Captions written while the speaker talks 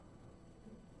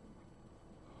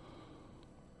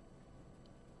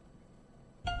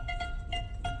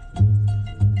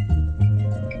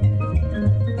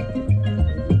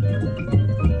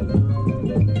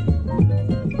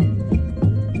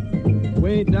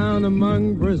down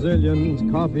among Brazilians,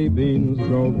 coffee beans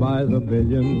grow by the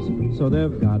billions, so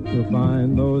they've got to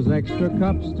find those extra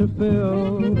cups to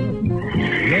fill.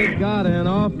 They've got an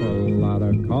awful lot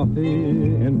of coffee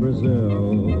in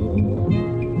Brazil.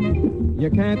 You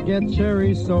can't get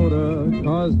cherry soda,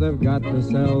 'cause they've got to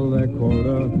sell their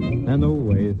quota, and the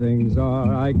way things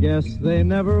are, I guess they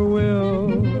never will.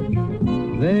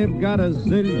 They've got a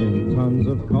zillion tons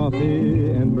of coffee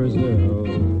in Brazil.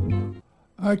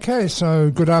 Okay, so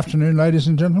good afternoon, ladies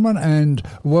and gentlemen, and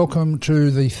welcome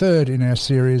to the third in our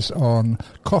series on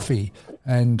coffee.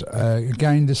 And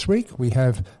again this week we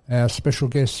have our special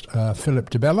guest, Philip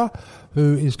DiBella,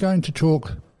 who is going to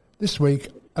talk this week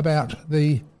about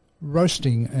the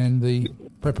roasting and the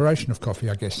preparation of coffee,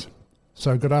 I guess.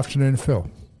 So good afternoon, Phil.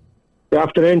 Good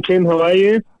afternoon, Tim. How are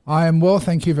you? I am well,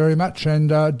 thank you very much.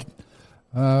 And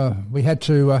we had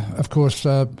to, of course,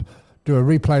 do a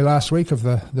replay last week of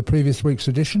the previous week's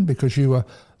edition because you were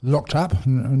locked up,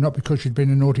 not because you'd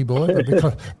been a naughty boy,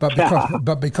 but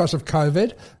because of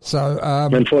COVID. So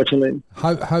unfortunately,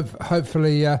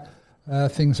 hopefully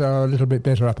things are a little bit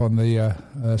better up on the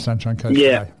Sunshine Coast.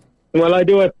 Yeah. Today. Well, I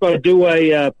do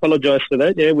apologise for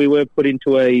that. Yeah, we were put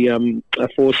into a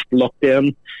forced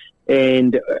lockdown,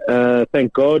 and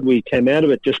thank God we came out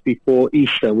of it just before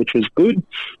Easter, which was good.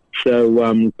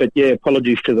 So, but yeah,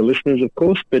 apologies to the listeners, of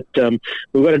course. But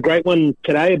we've got a great one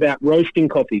today about roasting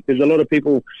coffee, because a lot of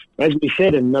people, as we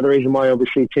said, and another reason why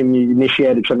obviously, Tim, you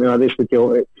initiated something like this for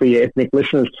your ethnic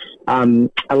listeners, a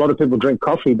lot of people drink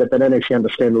coffee, but they don't actually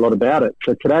understand a lot about it.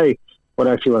 So today, what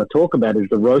I actually want to talk about is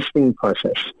the roasting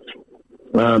process.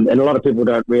 And a lot of people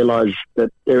don't realise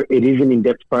that it is an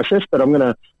in-depth process, but I'm going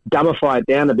to dumbify it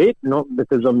down a bit, not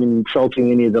because I'm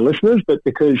insulting any of the listeners, but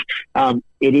because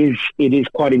it is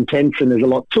quite intense and there's a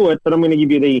lot to it. But I'm going to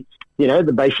give you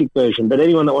the basic version. But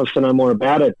anyone that wants to know more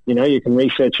about it, you can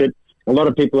research it. A lot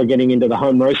of people are getting into the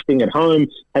home roasting at home,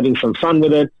 having some fun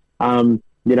with it. And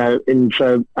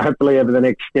so hopefully over the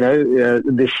next,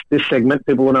 this segment,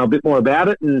 people will know a bit more about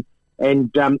it.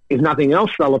 And if nothing else,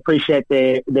 they'll appreciate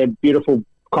their beautiful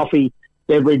coffee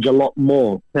beverage a lot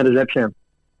more. How does that sound?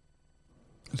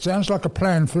 It sounds like a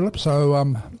plan, Philip. So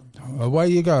away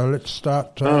you go. Let's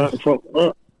start.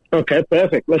 Okay,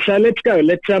 perfect. So let's go.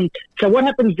 So what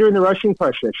happens during the roasting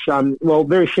process? Well,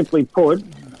 very simply put,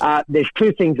 there's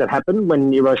two things that happen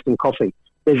when you're roasting coffee.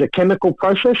 There's a chemical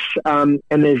process and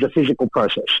there's a physical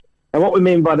process. And what we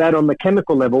mean by that on the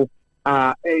chemical level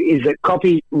is that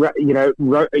coffee, what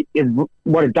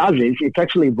it does is it's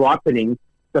actually ripening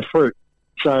the fruit.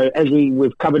 So as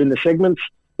we've covered in the segments,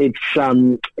 it's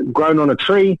grown on a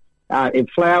tree, it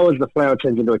flowers, the flower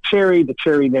turns into a cherry, the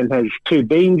cherry then has two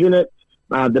beans in it.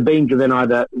 The beans are then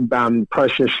either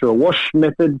processed through a wash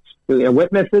method, a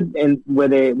wet method, and where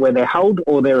they're hulled,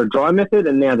 or they're a dry method,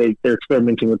 and now they're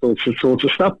experimenting with all sorts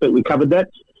of stuff, but we covered that.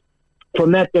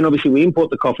 From that, then obviously we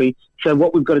import the coffee. So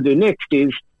what we've got to do next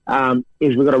is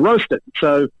we've got to roast it.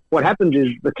 So what happens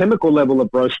is the chemical level of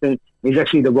roasting is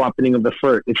actually the ripening of the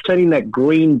fruit. It's turning that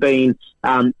green bean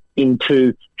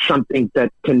into something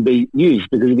that can be used,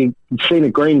 because if you've seen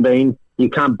a green bean, you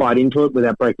can't bite into it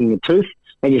without breaking your tooth,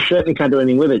 and you certainly can't do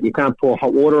anything with it. You can't pour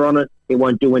hot water on it. It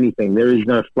won't do anything. There is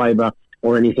no flavour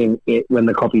or anything when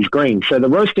the coffee's green. So the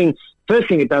roasting, first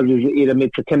thing it does is it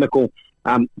emits a chemical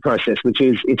process, which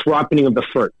is it's ripening of the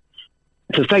fruit.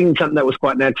 So it's taking something that was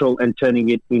quite natural and turning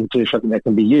it into something that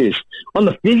can be used. On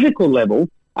the physical level,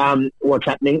 what's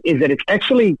happening is that it's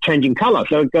actually changing colour.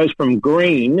 So it goes from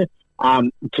green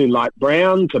to light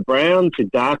brown to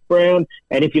dark brown.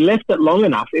 And if you left it long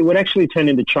enough, it would actually turn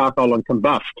into charcoal and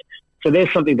combust. So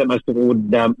there's something that most people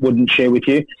wouldn't share with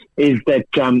you, is that,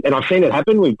 and I've seen it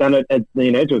happen, we've done it,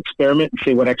 to experiment and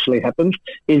see what actually happens,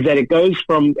 is that it goes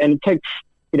from, and it takes,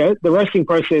 the roasting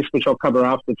process, which I'll cover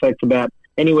after, takes about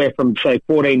anywhere from, say,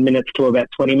 14 minutes to about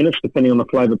 20 minutes, depending on the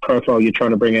flavour profile you're trying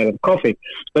to bring out of the coffee.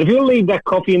 But if you leave that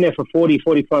coffee in there for 40,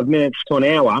 45 minutes to an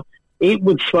hour, it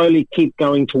would slowly keep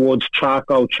going towards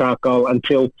charcoal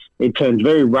until it turns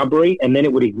very rubbery, and then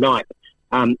it would ignite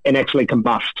and actually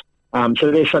combust.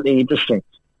 So there's something interesting.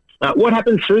 What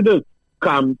happens through the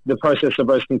process of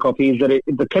roasting coffee is that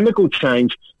the chemical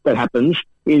change that happens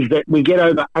is that we get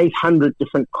over 800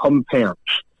 different compounds.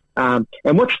 And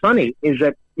what's funny is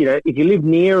that, if you live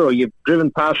near or you've driven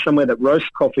past somewhere that roasts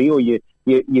coffee, or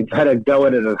you've had a go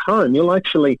at it at home, you'll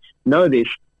actually know this.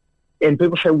 And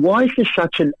people say, why is there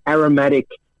such an aromatic,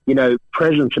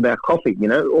 presence about coffee?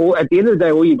 Or at the end of the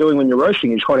day, all you're doing when you're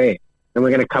roasting is hot air. And we're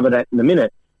going to cover that in a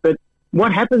minute. But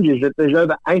what happens is that there's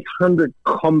over 800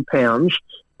 compounds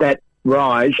that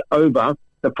rise over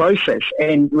the process.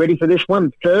 And ready for this,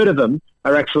 1/3 of them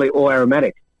are actually all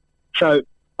aromatic. So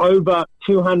over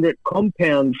 200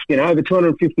 compounds, over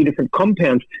 250 different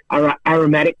compounds are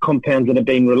aromatic compounds that are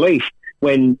being released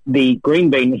when the green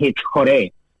bean hits hot air.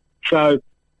 So,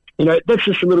 that's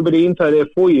just a little bit of info there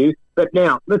for you. But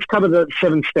now, let's cover the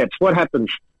 7 steps. What happens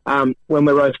when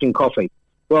we're roasting coffee?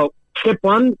 Well, step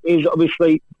 1 is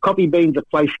obviously coffee beans are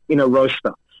placed in a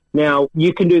roaster. Now,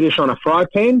 you can do this on a fry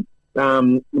pan.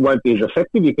 It won't be as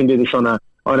effective. You can do this on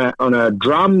a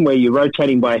drum where you're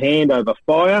rotating by hand over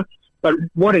fire. But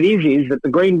what it is that the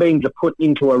green beans are put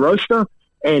into a roaster,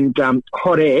 and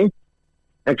hot air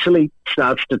actually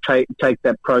starts to take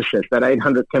that process. That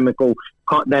 800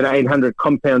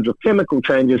 compounds of chemical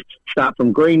changes start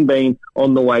from green bean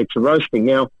on the way to roasting.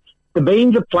 Now, the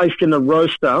beans are placed in a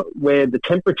roaster where the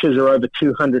temperatures are over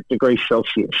 200 degrees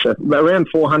Celsius, so around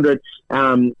 400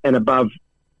 and above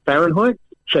Fahrenheit.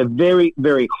 So very,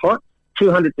 very hot,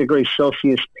 200 degrees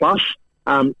Celsius plus.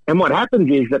 And what happens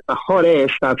is that the hot air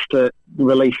starts to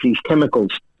release these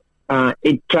chemicals.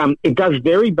 It does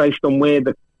vary based on where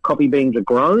the coffee beans are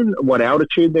grown, what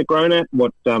altitude they're grown at,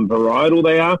 what varietal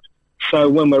they are. So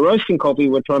when we're roasting coffee,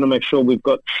 we're trying to make sure we've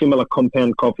got similar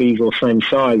compound coffees or same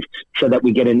size so that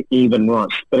we get an even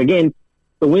roast. But again,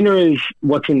 the winner is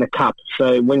what's in the cup.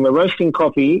 So when we're roasting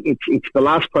coffee, it's the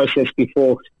last process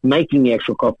before making the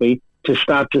actual coffee to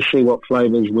start to see what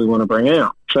flavors we want to bring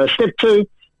out. So step 2,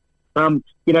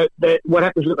 what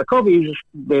happens with the coffee is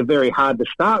they're very hard to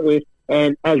start with,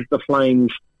 and as the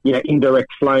flames,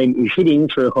 indirect flame is hitting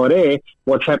through hot air,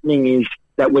 what's happening is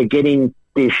that we're getting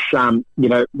this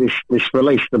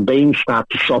release. The beans start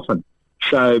to soften.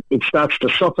 So it starts to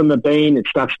soften the bean. It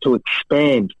starts to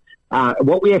expand.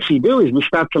 What we actually do is we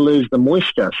start to lose the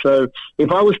moisture. So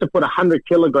if I was to put 100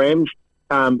 kilograms,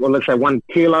 let's say 1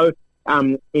 kilo,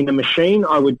 in a machine,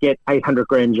 I would get 800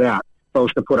 grams out. If I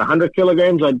was to put 100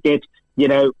 kilograms, I'd get,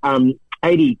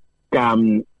 80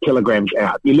 kilograms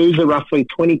out. You lose roughly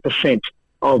 20%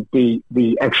 of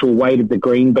the actual weight of the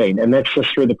green bean, and that's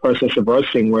just through the process of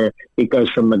roasting, where it goes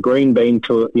from a green bean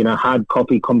to hard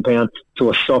coffee compound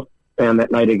to a soft compound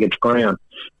that later gets ground.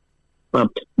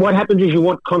 What happens is you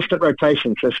want constant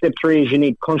rotation. So step 3 is you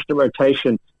need constant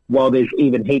rotation while there's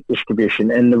even heat distribution,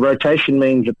 and the rotation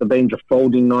means that the beans are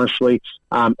folding nicely,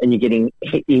 and you're getting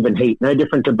even heat. No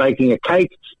different to baking a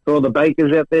cake. For all the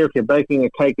bakers out there, if you're baking a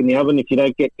cake in the oven, if you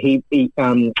don't get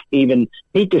even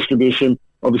heat distribution,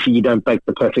 obviously you don't bake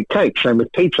the perfect cake. Same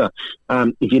with pizza.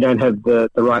 If you don't have the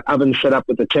right oven set up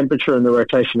with the temperature and the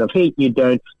rotation of heat,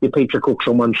 your pizza cooks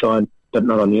on one side but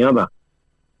not on the other.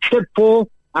 Step 4,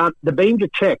 the beans are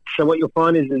checked. So what you'll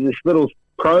find is there's this little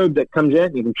probe that comes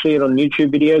out. You can see it on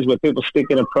YouTube videos where people stick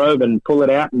in a probe and pull it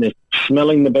out, and they're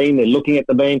smelling the bean, they're looking at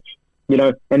the bean,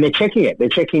 and they're checking it. They're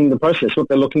checking the process. What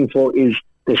they're looking for is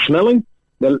they're smelling,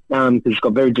 because it's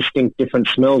got very distinct different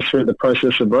smells through the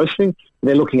process of roasting.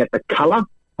 They're looking at the colour,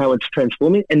 how it's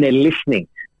transforming, and they're listening,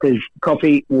 because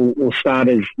coffee will start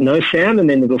as no sound and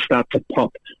then it'll start to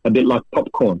pop, a bit like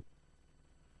popcorn.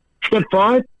 Step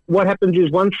 5, what happens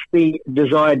is once the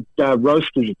desired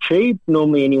roast is achieved,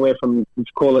 normally anywhere from,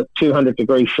 let's call it 200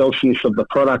 degrees Celsius of the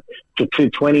product to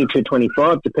 220,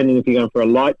 225, depending if you're going for a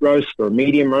light roast or a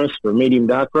medium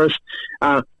dark roast.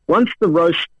 Once the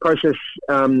roast process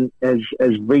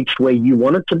has reached where you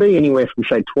want it to be, anywhere from,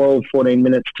 say, 12, 14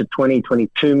 minutes to 20,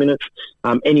 22 minutes,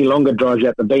 any longer dries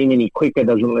out the bean, any quicker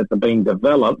doesn't let the bean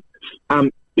develop.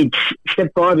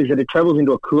 Step 5 is that it travels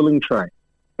into a cooling tray.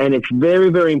 And it's very,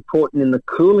 very important in the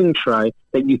cooling tray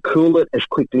that you cool it as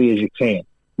quickly as you can.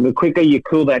 The quicker you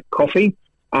cool that coffee,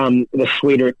 the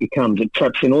sweeter it becomes. It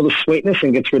traps in all the sweetness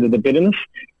and gets rid of the bitterness.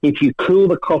 If you cool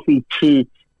the coffee too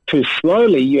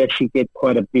slowly, you actually get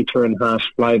quite a bitter and harsh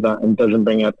flavour and doesn't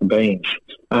bring out the beans.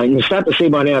 And you start to see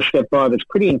by now, step 5, it's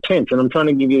pretty intense. And I'm trying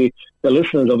to give you, the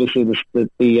listeners, obviously,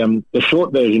 the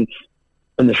short version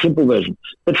and the simple version.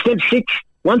 But step 6,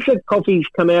 once that coffee's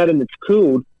come out and it's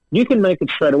cooled, you can make it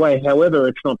straight away. However,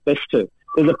 it's not best to.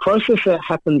 There's a process that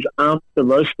happens after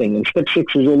roasting, and step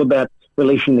 6 is all about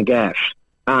releasing the gas.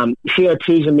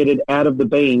 CO2 is emitted out of the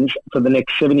beans for the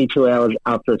next 72 hours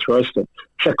after it's roasted.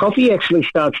 So coffee actually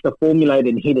starts to formulate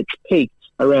and hit its peak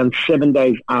around 7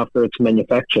 days after it's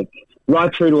manufactured,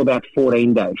 right through to about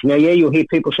 14 days. Now, yeah, you'll hear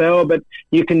people say, oh, but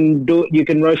you can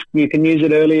roast, you can use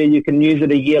it earlier, you can use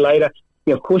it a year later.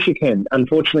 Yeah, of course you can.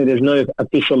 Unfortunately, there's no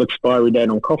official expiry date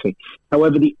on coffee.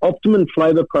 However, the optimum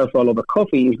flavour profile of a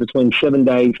coffee is between 7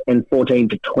 days and 14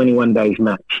 to 21 days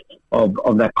max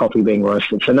of that coffee being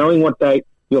roasted. So knowing what date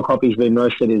your coffee's been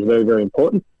roasted is very, very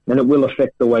important, and it will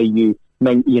affect the way you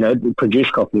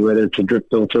produce coffee, whether it's a drip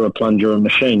filter, a plunger, or a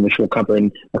machine, which we'll cover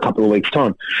in a couple of weeks'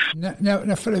 time.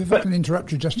 Now, Philip, if I can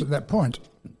interrupt you just at that point.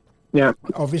 Yeah.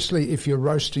 Obviously, if you're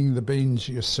roasting the beans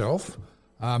yourself,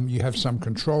 you have some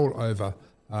control over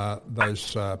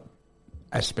those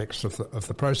aspects of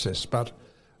the process. But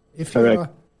if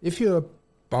you're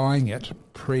buying it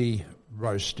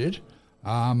pre-roasted,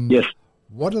 yes.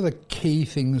 What are the key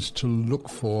things to look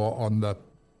for on the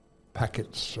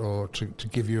packets, or to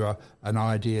give you an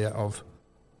idea of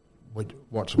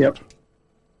what's what?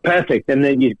 Perfect. And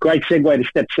then great segue to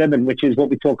step 7, which is what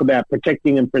we talk about,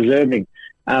 protecting and preserving.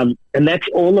 And that's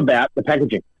all about the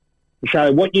packaging.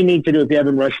 So what you need to do if you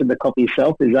haven't roasted the coffee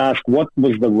yourself is ask what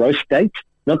was the roast date,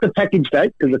 not the package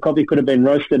date, because the coffee could have been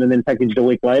roasted and then packaged a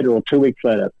week later or 2 weeks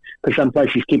later, because some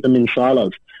places keep them in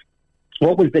silos.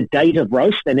 What was the date of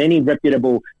roast? And any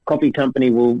reputable coffee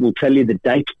company will tell you the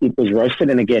date it was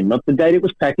roasted. And again, not the date it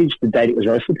was packaged, the date it was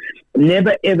roasted.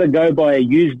 Never, ever go by a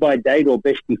use-by date or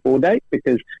best before date,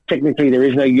 because technically there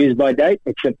is no use-by date,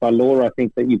 except by law, I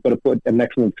think that you've got to put a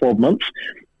maximum of 12 months.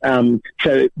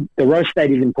 So the roast date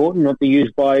is important, not the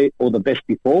use-by or the best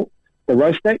before, the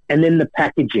roast date, and then the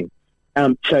packaging.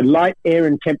 So light, air,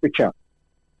 and temperature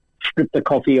strip the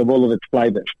coffee of all of its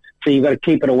flavours. So you've got to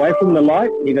keep it away from the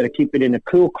light, you've got to keep it in a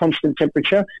cool, constant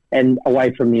temperature and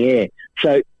away from the air.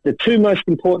 So the two most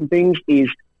important things is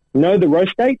know the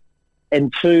roast date,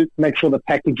 and 2, make sure the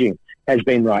packaging has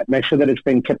been right. Make sure that it's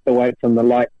been kept away from the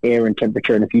light, air and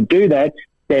temperature. And if you do that,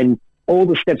 then all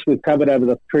the steps we've covered over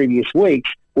the previous weeks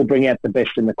will bring out the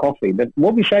best in the coffee. But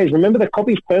what we say is, remember, the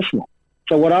coffee's personal.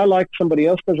 So what I like, somebody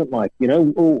else doesn't like.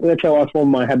 That's how I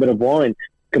formed my habit of wine.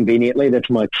 Conveniently, that's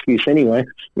my excuse anyway,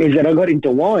 is that I got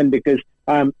into wine because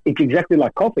it's exactly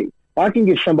like coffee. I can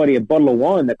give somebody a bottle of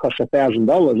wine that costs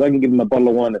 $1,000. I can give them a bottle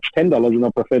of wine that's $10, and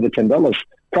I'll prefer the $10.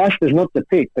 Price does not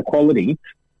depict the quality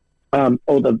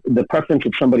or the preference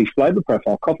of somebody's flavour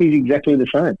profile. Coffee is exactly the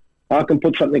same. I can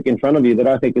put something in front of you that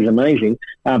I think is amazing,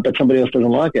 but somebody else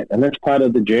doesn't like it, and that's part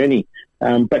of the journey.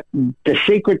 But the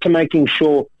secret to making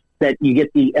sure that you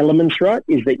get the elements right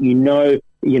is that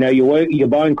you're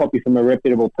buying coffee from a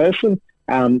reputable person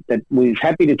that was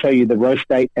happy to tell you the roast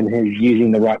date and is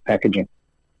using the right packaging.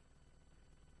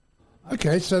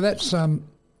 Okay, so that's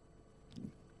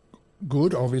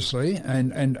good, obviously,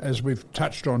 and as we've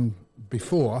touched on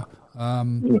before,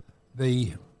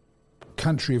 the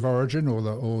country of origin or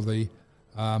the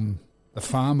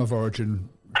farm of origin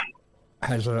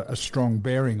has a strong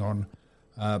bearing on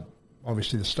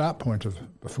obviously the start point of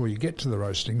before you get to the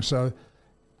roasting. So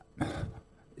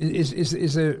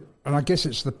is there, and I guess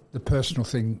it's the personal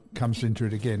thing comes into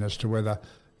it again as to whether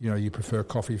you prefer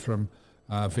coffee from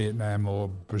Vietnam or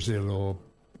Brazil or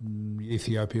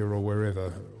Ethiopia or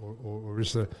wherever, or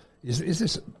is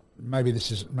this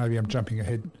maybe I'm jumping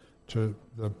ahead to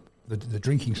the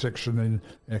drinking section in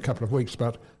a couple of weeks,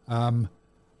 but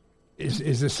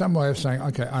is there some way of saying,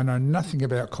 okay, I know nothing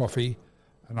about coffee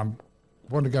and I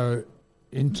want to go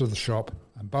into the shop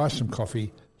and buy some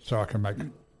coffee so I can make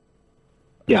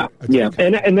and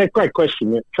that's a great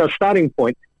question. So starting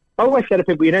point, I always say to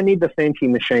people, you don't need the fancy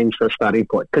machines for a starting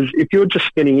point, because if you're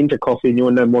just getting into coffee and you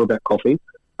want to know more about coffee,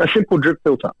 a simple drip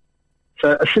filter.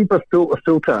 So a simple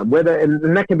filter,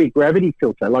 and that can be gravity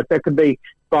filter, like that could be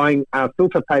buying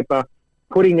filter paper,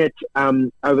 putting it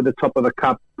over the top of a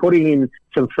cup, putting in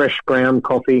some fresh ground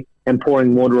coffee and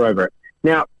pouring water over it.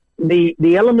 Now,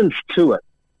 the elements to it,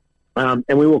 and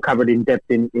we will cover it in depth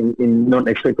in not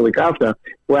next week, the week after,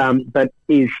 but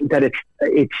is that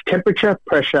it's temperature,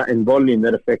 pressure and volume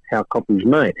that affect how coffee is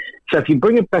made. So if you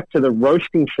bring it back to the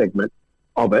roasting segment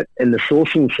of it and the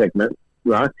sourcing segment,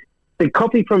 right, the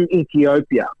coffee from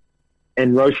Ethiopia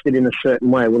and roasted in a certain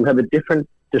way will have a different,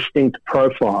 distinct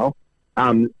profile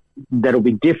that'll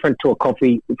be different to a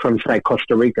coffee from, say,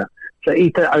 Costa Rica. So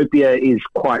Ethiopia is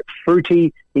quite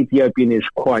fruity, Ethiopian is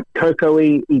quite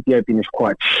cocoa-y, Ethiopian is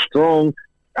quite strong.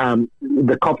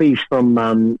 The coffees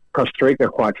from Costa Rica are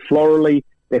quite florally,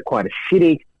 they're quite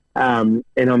acidic, and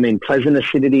I mean pleasant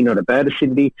acidity, not a bad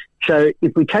acidity. So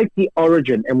if we take the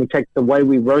origin and we take the way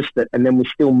we roast it and then we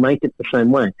still make it the same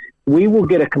way, we will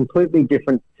get a completely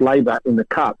different flavour in the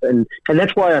cup. And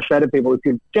that's why I say to people, if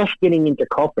you're just getting into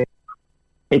coffee,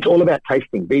 it's all about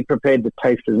tasting. Be prepared to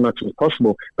taste as much as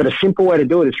possible. But a simple way to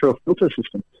do it is through a filter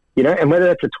system, and whether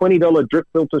that's a $20 drip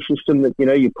filter system that,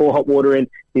 you pour hot water in,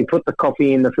 you put the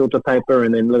coffee in the filter paper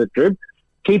and then let it drip,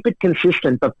 keep it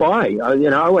consistent. But I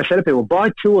always say to people,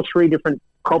 buy 2 or 3 different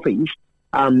coffees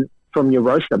from your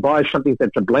roaster. Buy something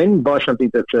that's a blend, buy something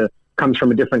that comes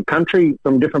from a different country,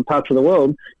 from different parts of the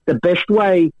world. The best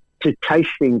way to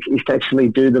taste things is to actually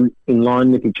do them in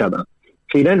line with each other.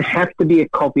 So you don't have to be a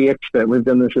coffee expert. We've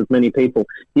done this with many people.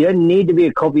 You don't need to be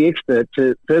a coffee expert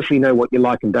to firstly know what you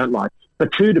like and don't like,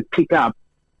 but 2, to pick up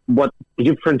what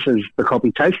differences the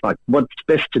coffee tastes like. What's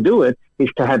best to do it is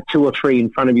to have 2 or 3 in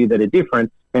front of you that are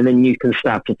different, and then you can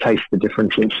start to taste the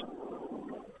differences.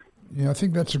 Yeah, I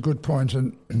think that's a good point.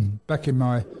 And back in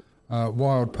my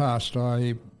wild past,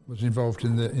 I was involved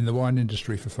in the wine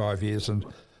industry for 5 years, and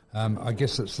I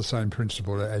guess it's the same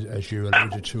principle as you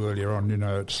alluded to earlier on. You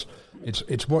know,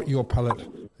 it's what your palate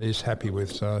is happy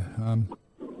with. So,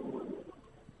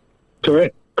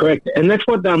 correct, and that's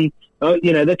what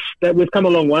that we've come a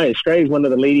long way. Australia is one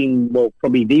of the leading, well,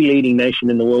 probably the leading nation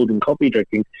in the world in coffee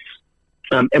drinking.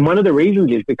 And one of the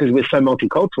reasons is because we're so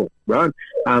multicultural, right?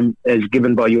 As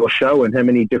given by your show and how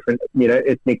many different,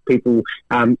 ethnic people,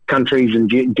 countries and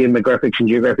demographics and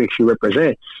geographics you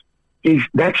represent.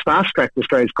 That's fast-tracked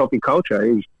Australia's coffee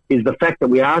culture is the fact that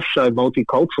we are so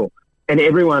multicultural and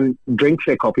everyone drinks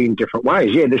their coffee in different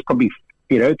ways. Yeah, there's probably,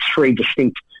 3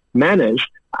 distinct manners.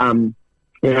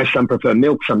 Some prefer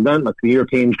milk, some don't. Like the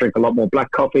Europeans drink a lot more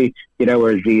black coffee,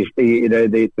 whereas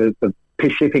the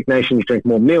Pacific nations drink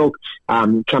more milk.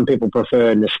 Some people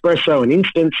prefer Nespresso and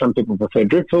instant. Some people prefer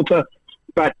drip filter.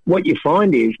 But what you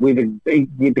find is,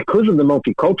 because of the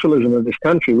multiculturalism of this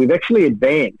country, we've actually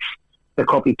advanced the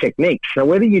coffee techniques. So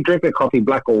whether you drink a coffee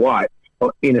black or white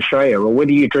or in Australia, or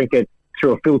whether you drink it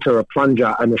through a filter, a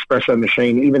plunger, an espresso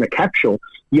machine, even a capsule,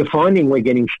 you're finding we're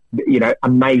getting,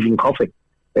 amazing coffee.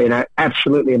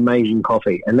 Absolutely amazing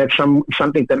coffee. And that's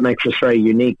something that makes Australia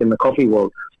unique in the coffee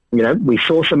world. We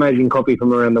source amazing coffee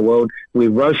from around the world. We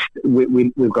roast.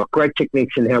 We've got great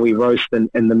techniques in how we roast and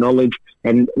the knowledge,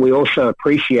 and we also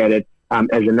appreciate it as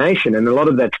a nation. And a lot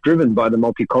of that's driven by the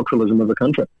multiculturalism of the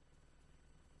country.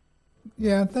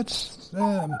 Yeah, that's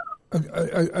a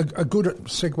good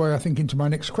segue, I think, into my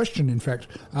next question. In fact,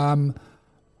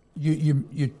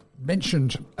 you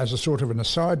mentioned as a sort of an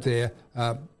aside there,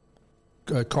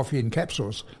 coffee in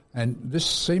capsules, and this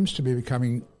seems to be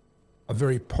becoming a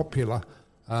very popular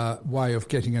way of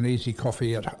getting an easy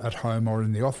coffee at home or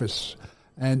in the office.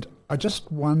 And I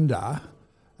just wonder,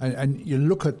 and you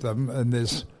look at them and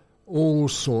there's all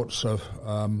sorts of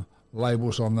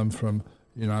labels on them from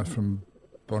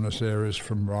Buenos Aires,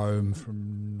 from Rome,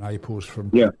 from Naples, from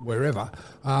wherever.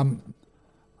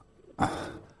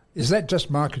 Is that just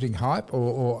marketing hype,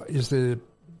 or is there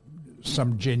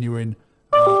some genuine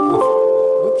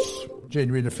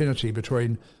affinity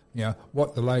between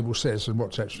what the label says and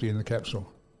what's actually in the capsule?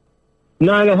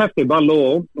 No, they have to. By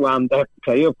law, they have to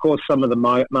tell you. Of course, some of the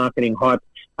marketing hype,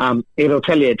 it'll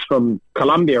tell you it's from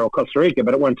Colombia or Costa Rica,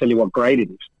 but it won't tell you what grade it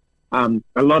is.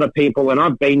 A lot of people, and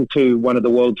I've been to one of the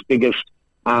world's biggest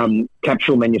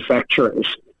capsule manufacturers,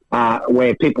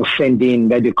 where people send in,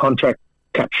 they do contract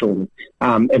capsule,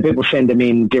 and people send them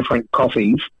in different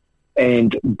coffees,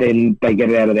 and then they get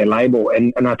it out of their label.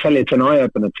 And I tell you, it's an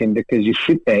eye-opener, Tim, because you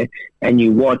sit there and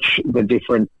you watch the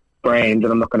different brands,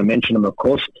 and I'm not going to mention them, of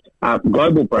course,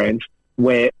 global brands,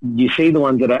 where you see the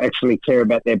ones that actually care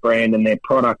about their brand and their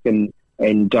product and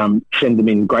send them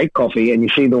in great coffee, and you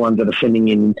see the ones that are sending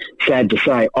in, sad to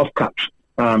say, off-cuts.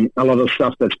 A lot of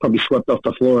stuff that's probably swept off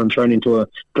the floor and thrown into a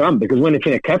drum, because when it's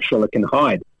in a capsule, it can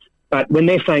hide. But when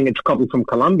they're saying it's coffee from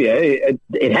Colombia,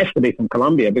 it has to be from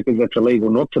Colombia because that's illegal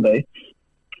not to be.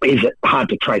 Is it hard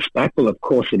to trace back? Well, of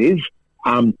course it is.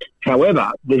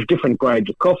 However, there's different grades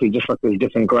of coffee, just like there's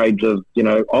different grades of,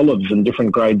 olives and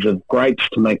different grades of grapes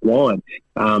to make wine.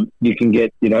 You can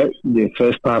get, your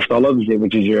first pass olives,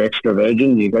 which is your extra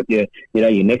virgin. You've got your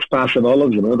next pass of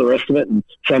olives and all the rest of it. And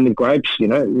same with grapes,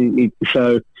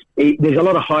 So there's a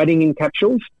lot of hiding in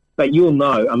capsules, but you'll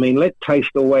know. I mean, let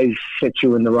taste always set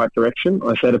you in the right direction,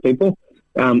 I say to people.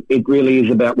 It really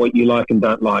is about what you like and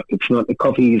don't like. It's not, the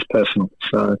coffee is personal.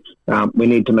 So we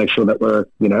need to make sure that we're,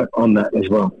 on that as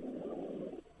well.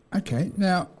 Okay.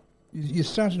 Now, you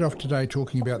started off today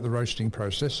talking about the roasting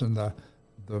process and the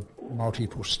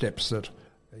multiple steps that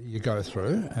you go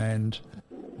through. And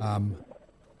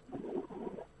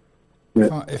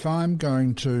if I'm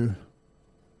going to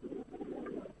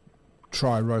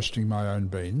try roasting my own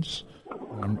beans,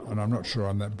 and I'm not sure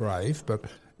I'm that brave, but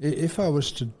if I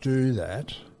was to do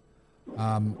that,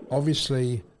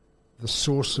 obviously the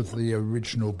source of the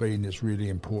original bean is really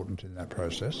important in that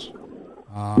process.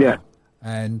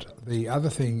 And the other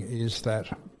thing is that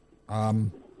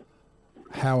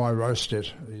how I roast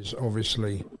it is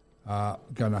obviously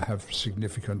going to have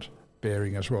significant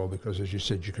bearing as well, because as you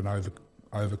said, you can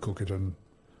overcook it and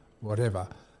whatever.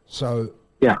 So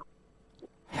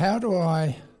how do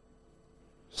I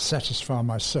satisfy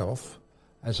myself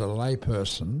as a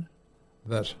layperson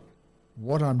that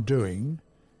what I'm doing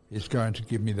is going to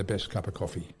give me the best cup of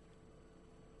coffee?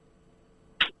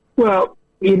 Well,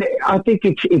 I think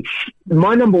it's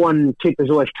my number one tip is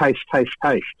always taste.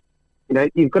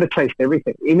 you've got to taste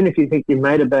everything. Even if you think you've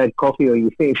made a bad coffee, or you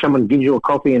think someone gives you a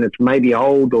coffee and it's maybe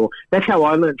old, or that's how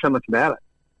I learned so much about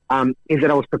it, is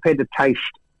that I was prepared to taste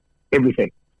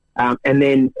everything. And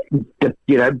then,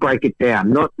 break it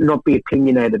down, not be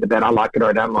opinionated about I like it or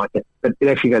I don't like it, but it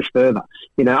actually goes further.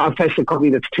 I've tasted coffee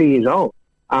that's 2 years old,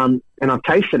 and I've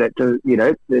tasted it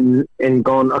and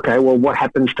gone, okay, well, what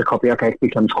happens to coffee? Okay, it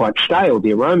becomes quite stale.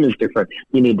 The aroma is different.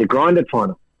 You need to grind it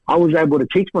finer. I was able to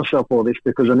teach myself all this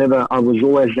because I was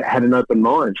always had an open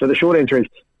mind. So the short answer is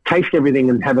taste everything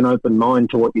and have an open mind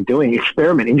to what you're doing.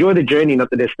 Experiment. Enjoy the journey,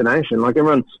 not the destination. Like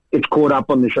everyone gets caught up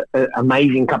on this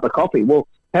amazing cup of coffee. Well,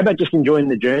 how about just enjoying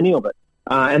the journey of it?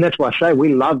 And that's why I say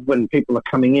we love when people are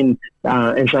coming in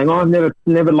and saying, oh, I've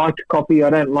never liked coffee. I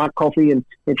don't like coffee. And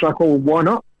it's like, well, why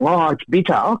not? Oh, it's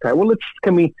bitter. Okay, well,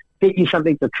 can we get you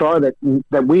something to try that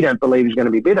we don't believe is going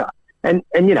to be bitter? And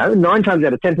 9 times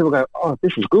out of 10 people go, oh,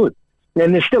 this is good.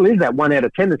 And there still is that 1 out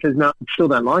of 10 that says, no, still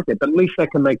don't like it. But at least they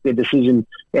can make their decision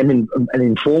an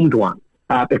informed one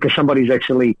because somebody's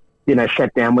actually,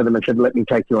 sat down with them and said, let me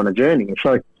take you on a journey.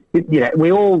 So,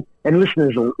 we all, and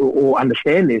listeners will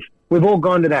understand this, we've all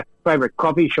gone to that favourite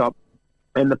coffee shop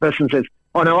and the person says,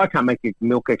 oh, no, I can't make your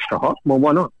milk extra hot. Well,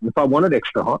 why not? If I want it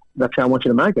extra hot, that's how I want you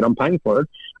to make it. I'm paying for it.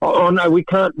 Oh, no, we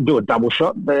can't do a double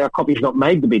shot. Our coffee's not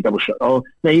made to be double shot. Oh,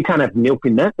 no, you can't have milk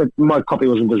in that. But my coffee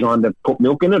wasn't designed to put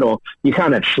milk in it. Or you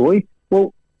can't have soy.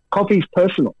 Well, coffee's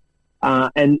personal.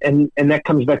 And that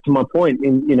comes back to my point.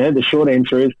 And, the short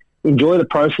answer is enjoy the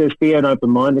process, be an open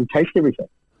mind, and taste everything.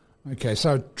 Okay,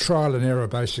 so trial and error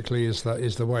basically is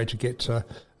the way to get to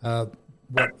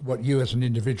what you as an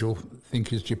individual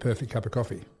think is your perfect cup of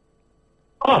coffee.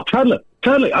 Oh, totally.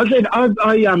 I said,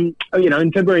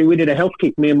 in February we did a health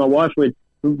kick, me and my wife, with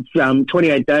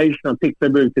 28 days. I picked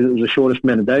February because it was the shortest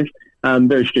amount of days,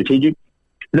 very strategic.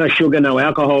 No sugar, no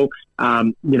alcohol,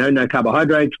 no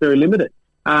carbohydrates, very limited.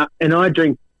 And I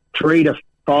drink 3 to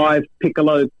 5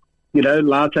 piccolo,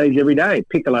 lattes every day.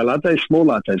 Piccolo lattes, small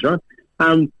lattes, right?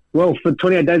 Well, for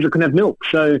 28 days I couldn't have milk,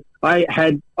 so I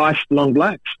had iced long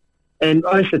blacks. And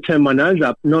I used to turn my nose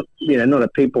up, not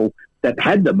at people that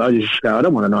had them. I just go, I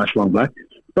don't want an iced long black.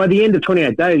 By the end of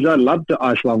 28 days, I loved the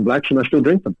iced long blacks and I still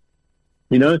drink them,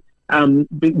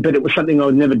 But it was something I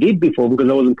never did before because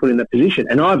I wasn't put in that position.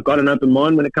 And I've got an open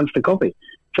mind when it comes to coffee.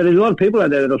 So there's a lot of people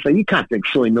out there that'll say, you can't drink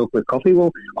soy milk with coffee.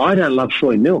 Well, I don't love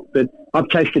soy milk, but I've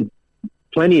tasted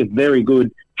plenty of very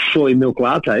good soy milk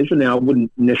lattes, and now that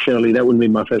wouldn't be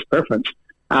my first preference,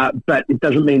 but it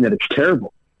doesn't mean that it's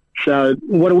terrible. So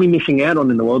what are we missing out on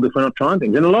in the world if we're not trying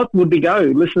things? And a lot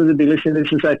listeners would be listening to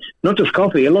this and say, not just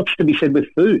coffee, a lot's to be said with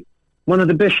food. One of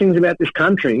the best things about this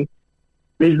country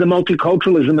is the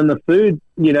multiculturalism and the food,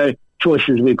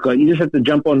 choices we've got. You just have to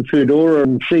jump on Foodora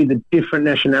and see the different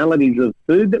nationalities of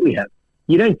food that we have.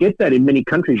 You don't get that in many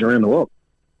countries around the world.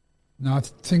 No, I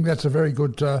think that's a very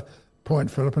good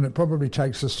point, Philip, and it probably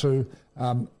takes us to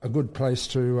a good place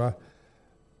to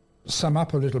sum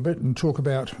up a little bit and talk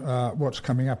about what's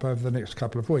coming up over the next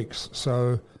couple of weeks.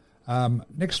 So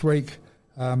next week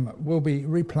we'll be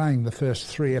replaying the first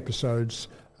 3 episodes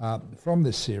from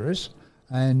this series,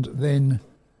 and then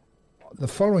the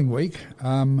following week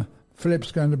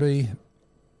Philip's going to be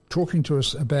talking to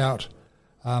us about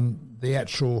the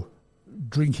actual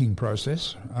drinking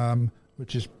process,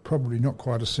 which is probably not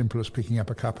quite as simple as picking up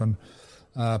a cup and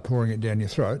pouring it down your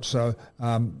throat. So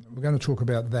we're going to talk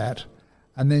about that.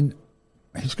 And then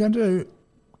he's going to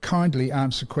kindly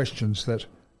answer questions that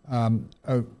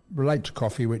relate to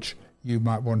coffee, which you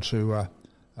might want to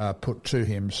put to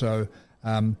him. So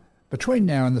between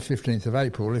now and the 15th of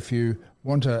April, if you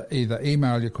want to either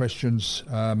email your questions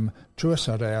to us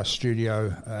at our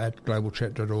studio at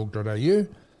globalchat.org.au,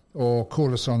 or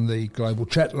call us on the Global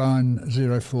Chat line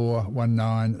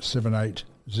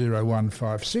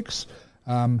 0419780156.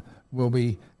 We'll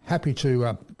be happy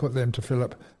to put them to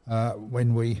Philip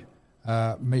when we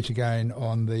meet again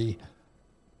on the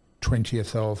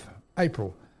 20th of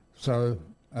April. So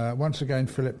once again,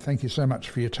 Philip, thank you so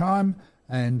much for your time,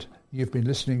 and you've been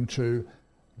listening to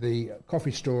the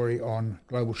Coffee Story on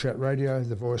Global Chat Radio,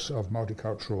 the voice of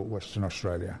multicultural Western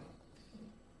Australia.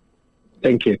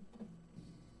 Thank you.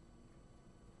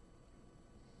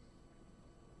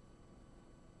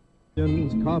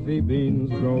 Coffee beans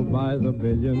grow by the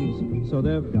billions, so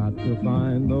they've got to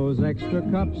find those extra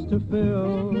cups to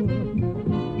fill.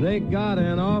 They got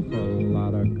an awful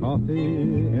lot of coffee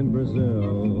in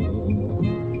Brazil.